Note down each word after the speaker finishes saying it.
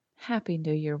Happy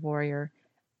New Year, Warrior.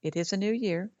 It is a new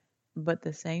year, but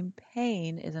the same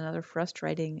pain is another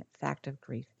frustrating fact of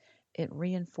grief. It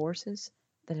reinforces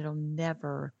that it'll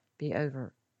never be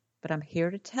over. But I'm here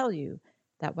to tell you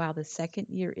that while the second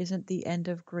year isn't the end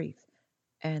of grief,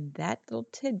 and that little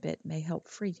tidbit may help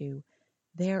free you,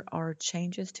 there are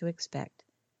changes to expect.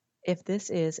 If this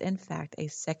is, in fact, a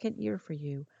second year for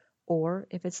you, or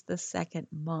if it's the second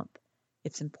month,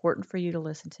 it's important for you to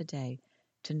listen today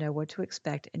to know what to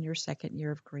expect in your second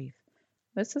year of grief.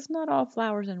 This is not all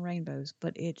flowers and rainbows,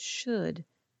 but it should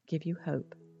give you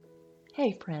hope.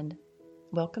 Hey, friend.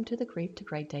 Welcome to the Grief to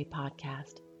Great Day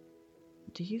podcast.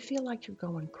 Do you feel like you're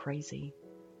going crazy?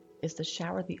 Is the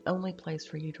shower the only place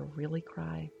for you to really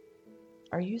cry?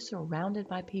 Are you surrounded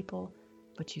by people,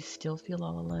 but you still feel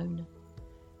all alone?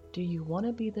 Do you want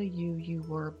to be the you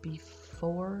were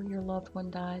before your loved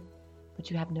one died, but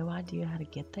you have no idea how to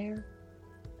get there?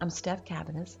 I'm Steph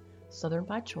Cabanis, Southern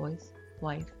by choice,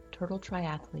 wife, turtle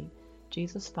triathlete,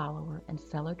 Jesus follower, and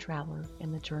fellow traveler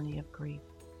in the journey of grief.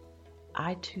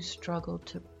 I too struggled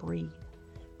to breathe,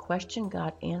 questioned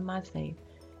God and my faith,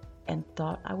 and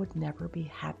thought I would never be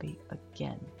happy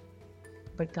again.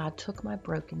 But God took my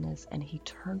brokenness and He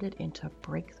turned it into a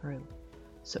breakthrough.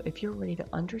 So if you're ready to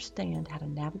understand how to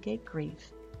navigate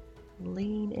grief,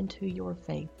 lean into your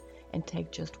faith and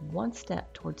take just one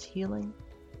step towards healing,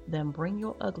 then bring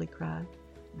your ugly cry,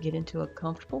 get into a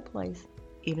comfortable place,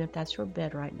 even if that's your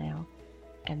bed right now,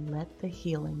 and let the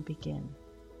healing begin.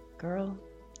 Girl,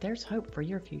 there's hope for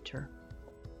your future.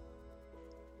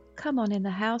 Come on in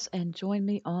the house and join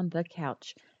me on the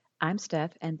couch. I'm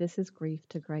Steph, and this is Grief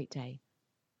to Great Day.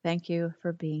 Thank you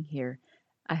for being here.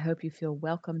 I hope you feel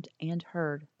welcomed and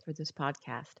heard through this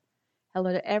podcast.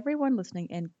 Hello to everyone listening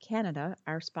in Canada,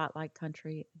 our spotlight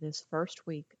country, this first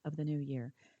week of the new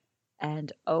year.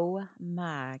 And oh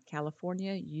my,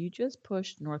 California, you just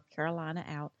pushed North Carolina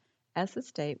out as the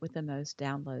state with the most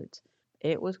downloads.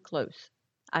 It was close.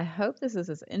 I hope this is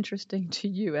as interesting to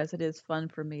you as it is fun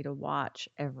for me to watch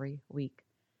every week.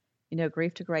 You know,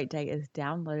 Grief to Great Day is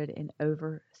downloaded in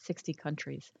over 60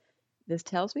 countries. This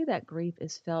tells me that grief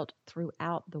is felt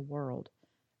throughout the world.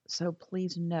 So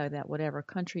please know that whatever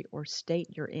country or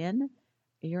state you're in,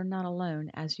 you're not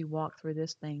alone as you walk through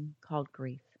this thing called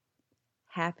grief.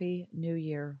 Happy New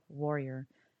Year, Warrior.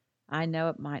 I know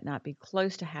it might not be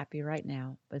close to happy right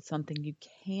now, but something you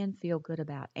can feel good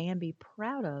about and be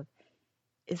proud of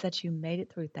is that you made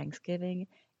it through Thanksgiving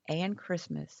and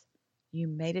Christmas. You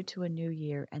made it to a new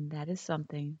year, and that is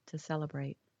something to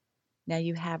celebrate. Now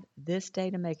you have this day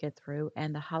to make it through,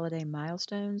 and the holiday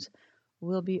milestones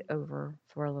will be over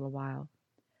for a little while.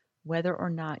 Whether or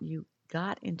not you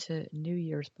got into New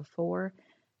Year's before,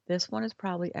 this one is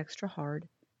probably extra hard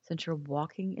since you're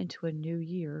walking into a new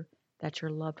year that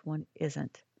your loved one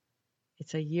isn't.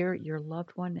 It's a year your loved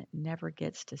one never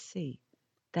gets to see.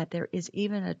 That there is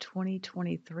even a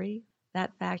 2023,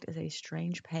 that fact is a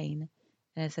strange pain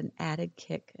and it's an added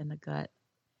kick in the gut.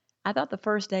 I thought the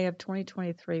first day of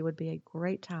 2023 would be a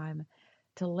great time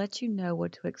to let you know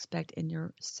what to expect in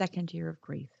your second year of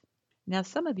grief. Now,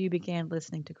 some of you began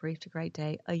listening to Grief to Great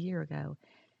Day a year ago,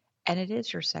 and it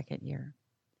is your second year,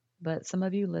 but some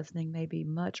of you listening may be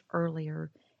much earlier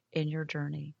in your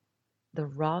journey. The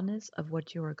rawness of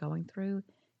what you are going through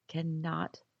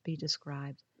cannot be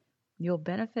described. You'll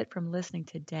benefit from listening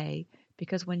today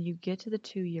because when you get to the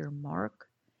 2 year mark,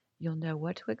 you'll know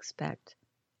what to expect.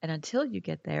 And until you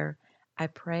get there, I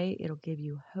pray it'll give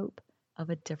you hope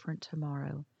of a different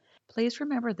tomorrow. Please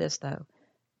remember this though,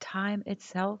 time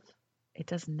itself, it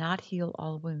does not heal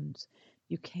all wounds.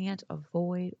 You can't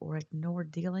avoid or ignore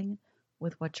dealing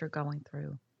with what you're going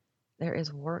through. There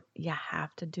is work you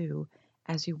have to do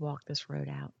as you walk this road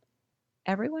out.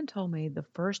 Everyone told me the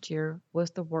first year was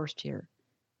the worst year.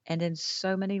 And in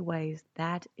so many ways,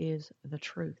 that is the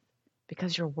truth.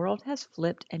 Because your world has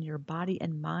flipped and your body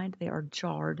and mind, they are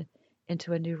jarred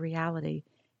into a new reality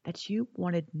that you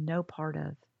wanted no part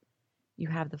of. You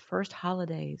have the first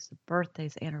holidays, the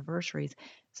birthdays, anniversaries.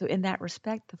 So, in that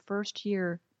respect, the first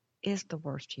year is the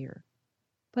worst year.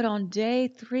 But on day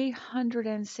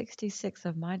 366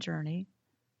 of my journey,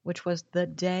 which was the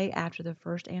day after the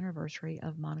first anniversary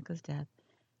of Monica's death,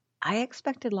 I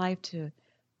expected life to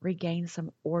regain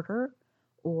some order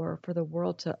or for the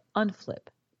world to unflip.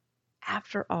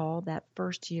 After all, that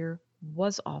first year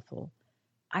was awful.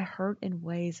 I hurt in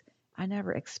ways I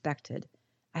never expected.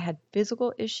 I had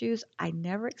physical issues I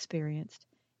never experienced,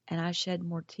 and I shed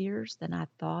more tears than I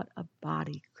thought a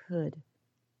body could.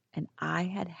 And I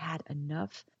had had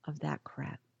enough of that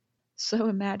crap. So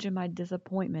imagine my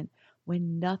disappointment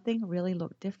when nothing really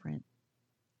looked different.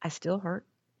 I still hurt.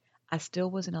 I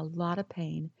still was in a lot of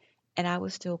pain, and I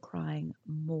was still crying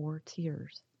more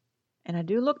tears. And I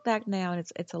do look back now,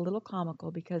 and it's a little comical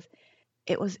because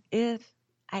it was if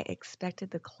I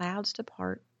expected the clouds to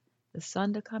part, the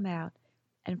sun to come out,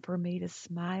 and for me to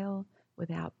smile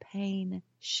without pain,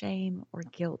 shame, or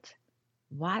guilt.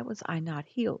 Why was I not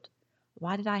healed?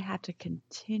 Why did I have to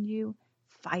continue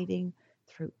fighting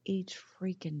through each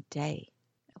freaking day?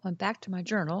 I went back to my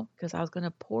journal because I was going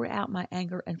to pour out my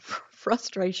anger and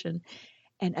frustration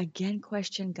and again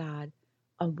question God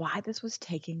on why this was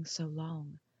taking so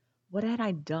long. What had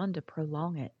I done to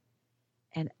prolong it?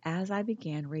 And as I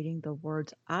began reading the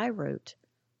words I wrote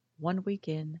 1 week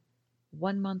in,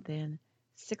 1 month in,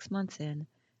 6 months in,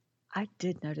 I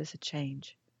did notice a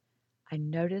change. I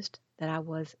noticed that I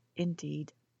was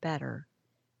indeed better.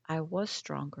 I was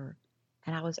stronger,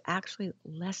 and I was actually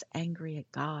less angry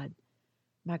at God.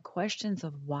 My questions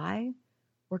of why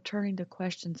were turning to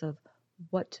questions of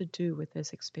what to do with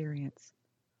this experience.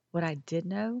 What I did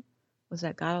know was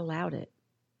that God allowed it,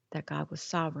 that God was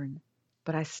sovereign,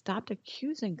 but I stopped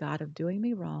accusing God of doing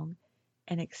me wrong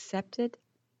and accepted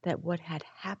that what had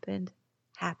happened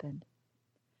happened.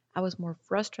 I was more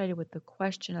frustrated with the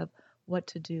question of what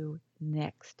to do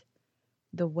next.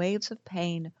 The waves of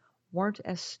pain weren't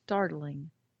as startling,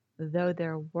 though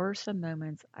there were some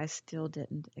moments I still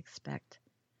didn't expect.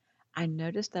 I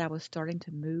noticed that I was starting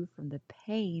to move from the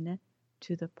pain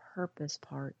to the purpose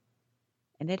part,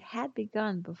 and it had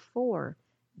begun before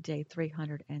day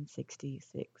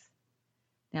 366.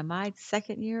 Now, my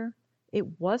second year,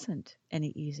 it wasn't any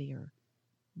easier,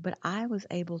 but I was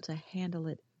able to handle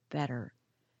it better,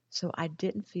 so I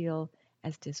didn't feel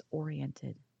as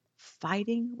disoriented.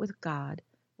 Fighting with God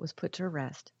was put to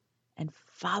rest, and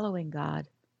following God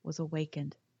was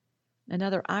awakened.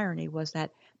 Another irony was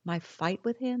that my fight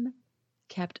with Him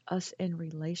kept us in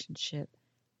relationship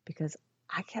because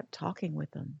I kept talking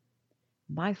with Him.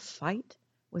 My fight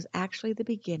was actually the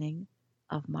beginning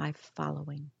of my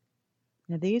following.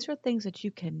 Now, these are things that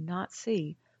you cannot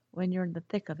see when you're in the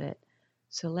thick of it.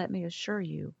 So let me assure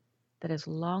you that as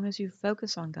long as you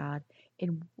focus on God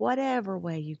in whatever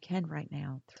way you can right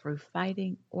now, through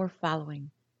fighting or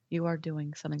following, you are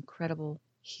doing some incredible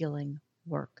healing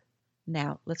work.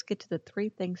 Now, let's get to the 3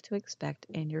 things to expect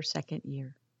in your second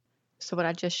year. So, what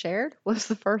I just shared was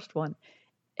the first one.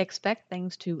 Expect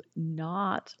things to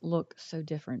not look so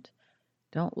different.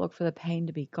 Don't look for the pain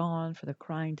to be gone, for the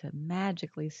crying to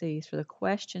magically cease, for the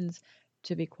questions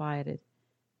to be quieted.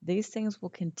 These things will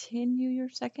continue your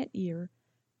second year,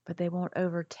 but they won't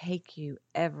overtake you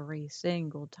every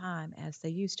single time as they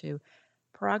used to.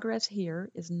 Progress here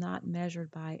is not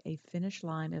measured by a finish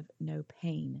line of no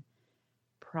pain.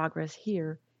 Progress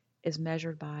here is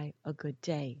measured by a good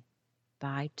day,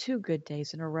 by 2 good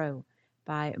days in a row,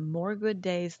 by more good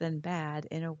days than bad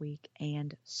in a week,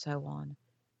 and so on.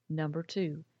 Number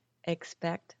 2,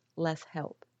 expect less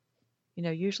help.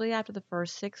 Usually after the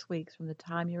first 6 weeks from the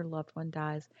time your loved one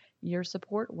dies, your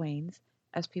support wanes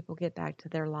as people get back to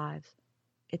their lives.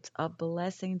 It's a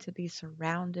blessing to be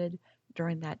surrounded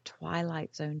during that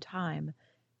twilight zone time,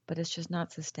 but it's just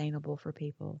not sustainable for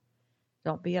people.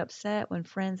 Don't be upset when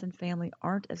friends and family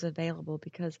aren't as available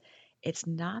because it's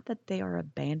not that they are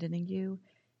abandoning you,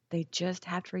 they just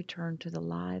have to return to the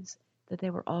lives that they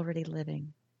were already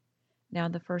living. Now,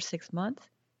 in the first 6 months,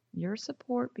 your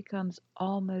support becomes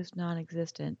almost non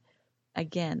existent.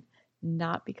 Again,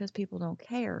 not because people don't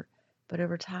care, but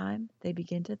over time, they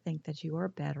begin to think that you are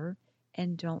better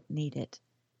and don't need it.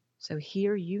 So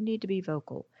here you need to be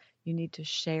vocal. You need to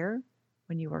share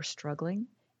when you are struggling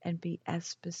and be as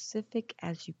specific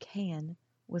as you can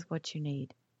with what you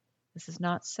need. This is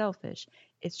not selfish.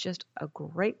 It's just a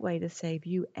great way to save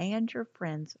you and your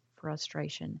friends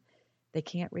frustration. They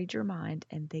can't read your mind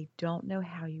and they don't know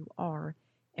how you are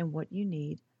and what you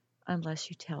need unless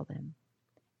you tell them.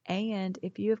 And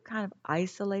if you have kind of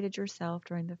isolated yourself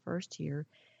during the first year,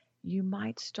 you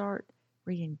might start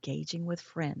re engaging with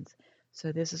friends.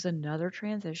 So, this is another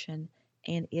transition,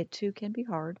 and it too can be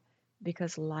hard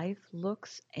because life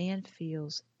looks and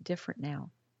feels different now.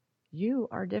 You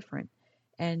are different,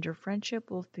 and your friendship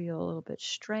will feel a little bit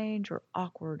strange or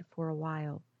awkward for a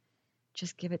while.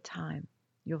 Just give it time.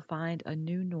 You'll find a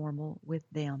new normal with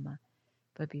them,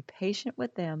 but be patient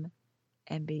with them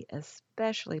and be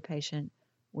especially patient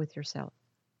with yourself.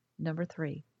 Number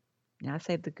 3, now I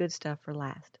saved the good stuff for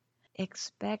last.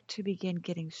 Expect to begin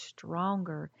getting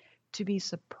stronger, to be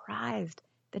surprised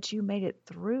that you made it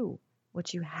through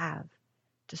what you have,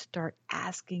 to start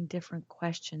asking different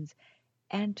questions,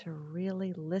 and to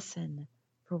really listen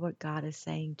for what God is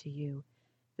saying to you.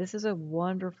 This is a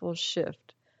wonderful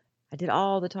shift. I did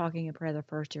all the talking and prayer the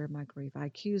first year of my grief. I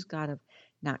accused God of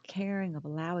not caring, of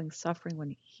allowing suffering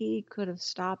when He could have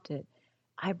stopped it.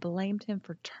 I blamed Him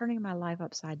for turning my life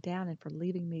upside down and for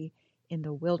leaving me in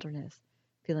the wilderness,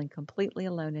 feeling completely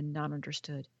alone and not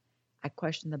understood. I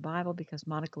questioned the Bible because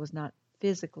Monica was not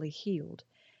physically healed.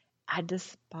 I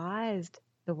despised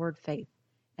the word faith,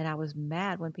 and I was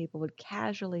mad when people would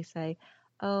casually say,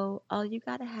 "Oh, all you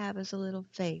got to have is a little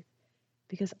faith,"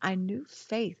 because I knew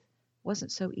faith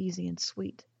wasn't so easy and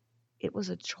sweet. It was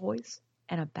a choice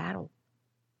and a battle.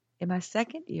 In my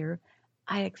second year,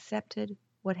 I accepted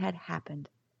what had happened.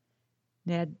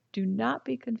 Now, do not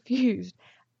be confused.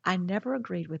 I never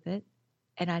agreed with it,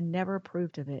 and I never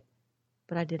approved of it,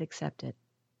 but I did accept it.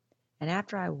 And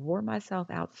after I wore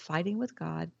myself out fighting with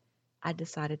God, I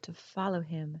decided to follow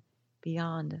Him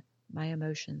beyond my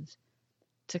emotions,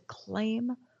 to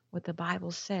claim what the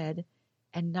Bible said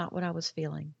and not what I was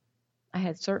feeling. I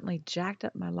had certainly jacked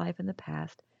up my life in the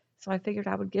past, so I figured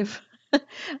I would give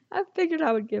I figured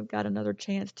I would give God another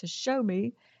chance to show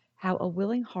me how a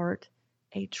willing heart,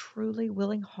 a truly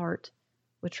willing heart,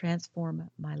 would transform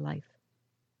my life.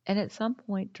 And at some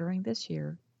point during this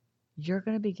year, you're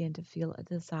going to begin to feel a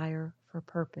desire for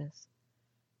purpose,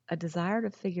 a desire to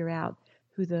figure out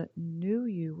who the new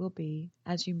you will be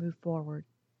as you move forward.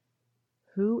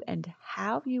 Who and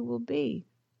how you will be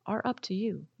are up to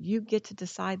you. You get to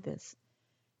decide this.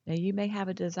 Now, you may have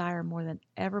a desire more than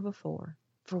ever before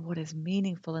for what is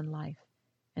meaningful in life,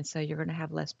 and so you're going to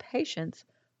have less patience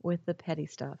with the petty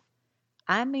stuff.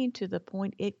 I mean, to the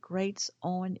point it grates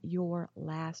on your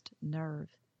last nerve.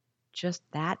 Just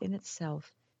that in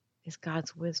itself is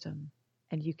God's wisdom,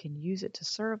 and you can use it to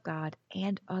serve God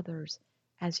and others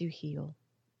as you heal.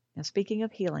 Now, speaking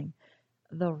of healing,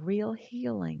 the real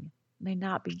healing may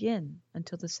not begin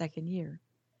until the second year.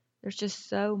 There's just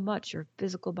so much your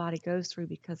physical body goes through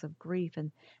because of grief,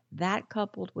 and that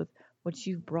coupled with what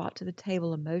you've brought to the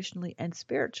table emotionally and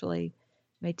spiritually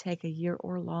may take a year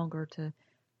or longer to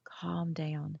calm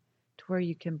down to where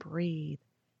you can breathe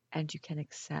and you can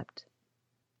accept.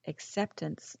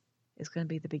 Acceptance is going to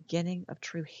be the beginning of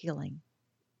true healing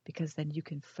because then you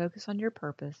can focus on your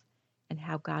purpose and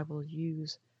how God will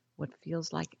use what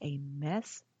feels like a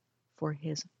mess for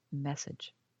His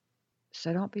message.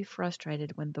 So don't be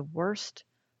frustrated when the worst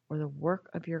or the work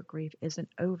of your grief isn't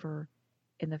over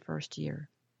in the first year.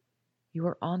 You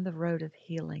are on the road of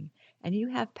healing and you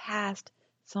have passed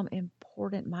some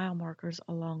important mile markers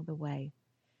along the way.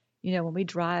 You know, when we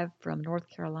drive from North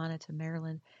Carolina to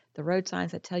Maryland, the road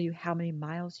signs that tell you how many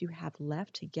miles you have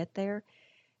left to get there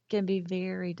can be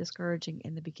very discouraging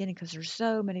in the beginning because there's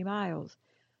so many miles.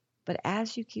 But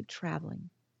as you keep traveling,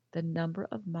 the number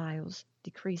of miles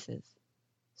decreases.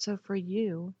 So for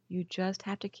you, you just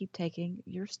have to keep taking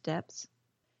your steps.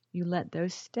 You let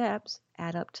those steps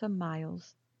add up to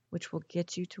miles, which will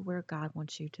get you to where God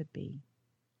wants you to be.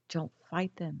 Don't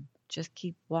fight them. Just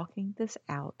keep walking this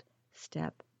out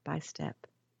step by step.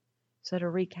 So to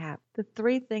recap, the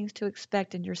three things to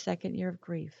expect in your second year of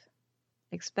grief.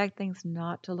 Expect things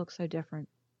not to look so different,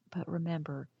 but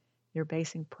remember, you're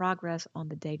basing progress on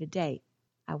the day to day.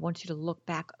 I want you to look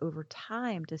back over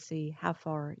time to see how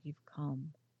far you've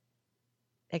come.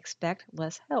 Expect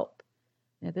less help.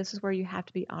 Now, this is where you have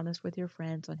to be honest with your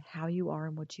friends on how you are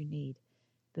and what you need.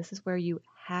 This is where you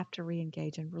have to re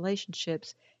engage in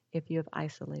relationships if you have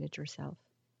isolated yourself.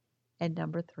 And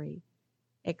number three,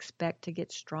 expect to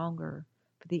get stronger,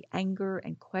 for the anger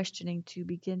and questioning to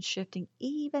begin shifting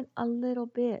even a little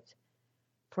bit,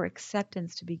 for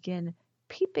acceptance to begin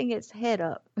peeping its head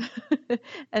up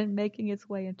and making its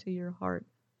way into your heart.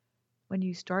 When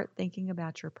you start thinking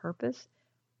about your purpose,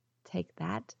 take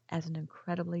that as an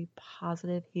incredibly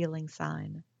positive healing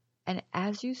sign. And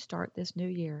as you start this new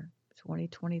year,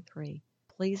 2023,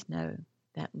 please know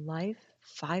that life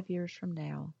 5 years from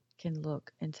now can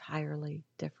look entirely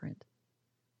different.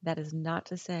 That is not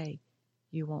to say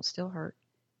you won't still hurt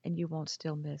and you won't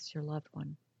still miss your loved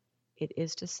one. It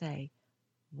is to say,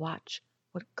 watch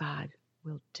what God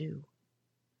will do.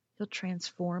 He'll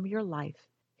transform your life,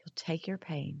 He'll take your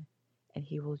pain, and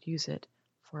He will use it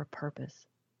for a purpose.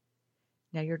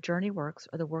 Now, your journey works,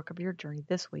 or the work of your journey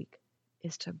this week,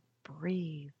 is to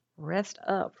breathe, rest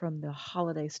up from the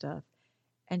holiday stuff,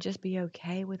 and just be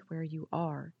okay with where you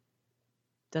are.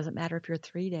 Doesn't matter if you're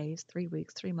 3 days, 3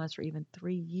 weeks, 3 months, or even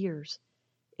 3 years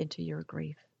into your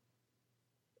grief.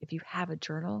 If you have a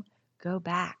journal, go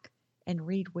back and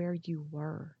read where you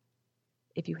were.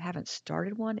 If you haven't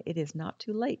started one, it is not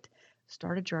too late.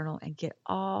 Start a journal and get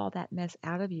all that mess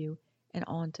out of you and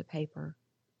onto paper.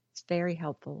 It's very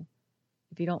helpful.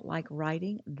 If you don't like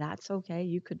writing, that's okay.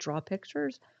 You could draw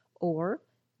pictures or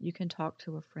you can talk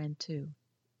to a friend too.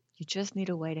 You just need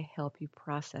a way to help you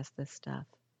process this stuff.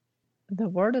 The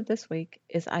word of this week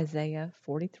is Isaiah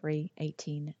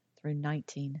 43:18 through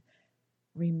 19.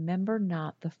 Remember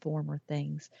not the former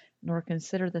things, nor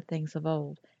consider the things of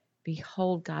old.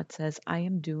 Behold, God says, I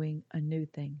am doing a new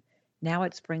thing. Now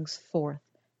it springs forth.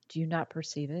 Do you not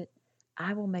perceive it?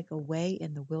 I will make a way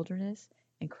in the wilderness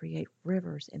and create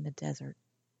rivers in the desert.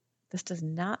 This does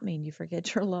not mean you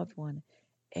forget your loved one.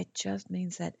 It just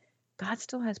means that God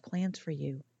still has plans for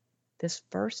you. This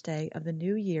first day of the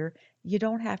new year, you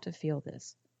don't have to feel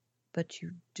this, but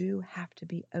you do have to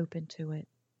be open to it.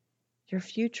 Your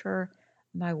future,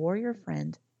 my warrior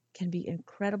friend, can be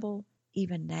incredible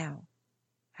even now.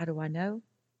 How do I know?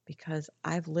 Because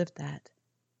I've lived that.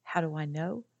 How do I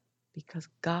know? Because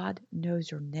God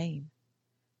knows your name.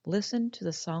 Listen to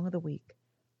the song of the week.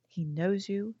 He knows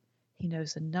you. He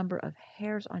knows the number of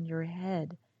hairs on your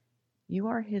head. You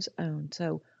are His own.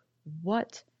 So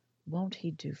what won't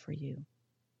He do for you?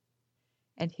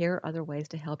 And here are other ways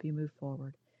to help you move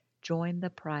forward. Join the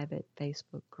private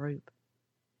Facebook group.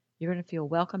 You're going to feel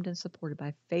welcomed and supported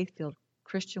by faith-filled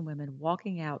Christian women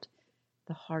walking out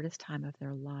the hardest time of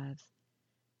their lives.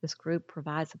 This group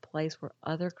provides a place where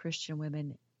other Christian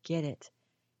women get it,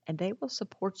 and they will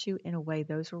support you in a way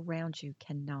those around you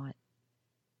cannot.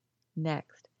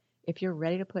 Next, if you're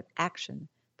ready to put action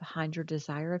behind your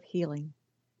desire of healing,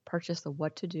 purchase the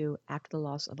What to Do After the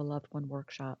Loss of a Loved One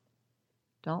workshop.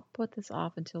 Don't put this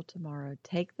off until tomorrow.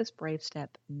 Take this brave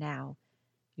step now.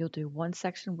 You'll do one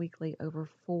section weekly over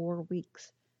 4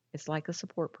 weeks. It's like a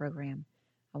support program.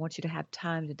 I want you to have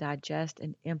time to digest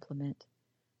and implement.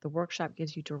 The workshop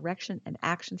gives you direction and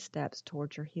action steps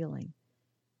towards your healing.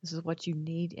 This is what you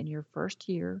need in your first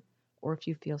year or if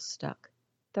you feel stuck.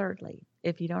 Thirdly,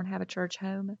 if you don't have a church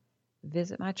home,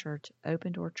 visit my church,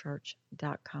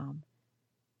 opendoorchurch.com.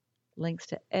 Links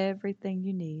to everything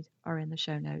you need are in the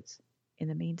show notes. In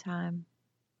the meantime,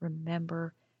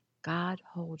 remember, God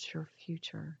holds your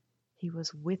future. He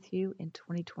was with you in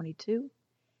 2022,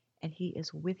 and He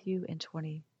is with you in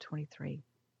 2023.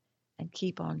 And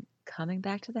keep on coming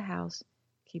back to the house,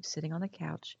 keep sitting on the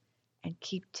couch, and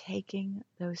keep taking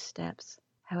those steps,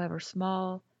 however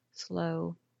small,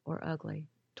 slow, or ugly,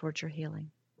 towards your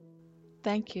healing.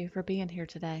 Thank you for being here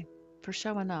today, for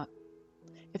showing up.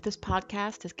 If this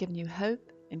podcast has given you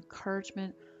hope,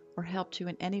 encouragement, or helped you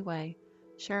in any way,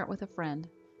 share it with a friend,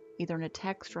 either in a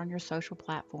text or on your social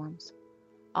platforms.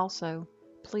 Also,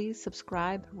 please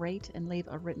subscribe, rate, and leave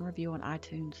a written review on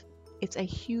iTunes. It's a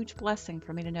huge blessing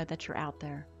for me to know that you're out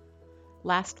there.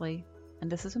 Lastly,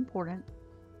 and this is important,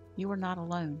 you are not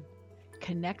alone.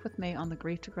 Connect with me on the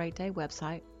Grief to Great Day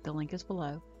website, the link is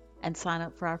below, and sign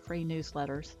up for our free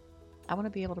newsletters. I want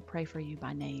to be able to pray for you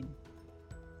by name.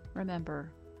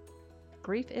 Remember,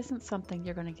 grief isn't something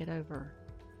you're going to get over,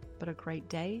 but a great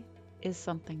day is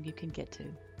something you can get to.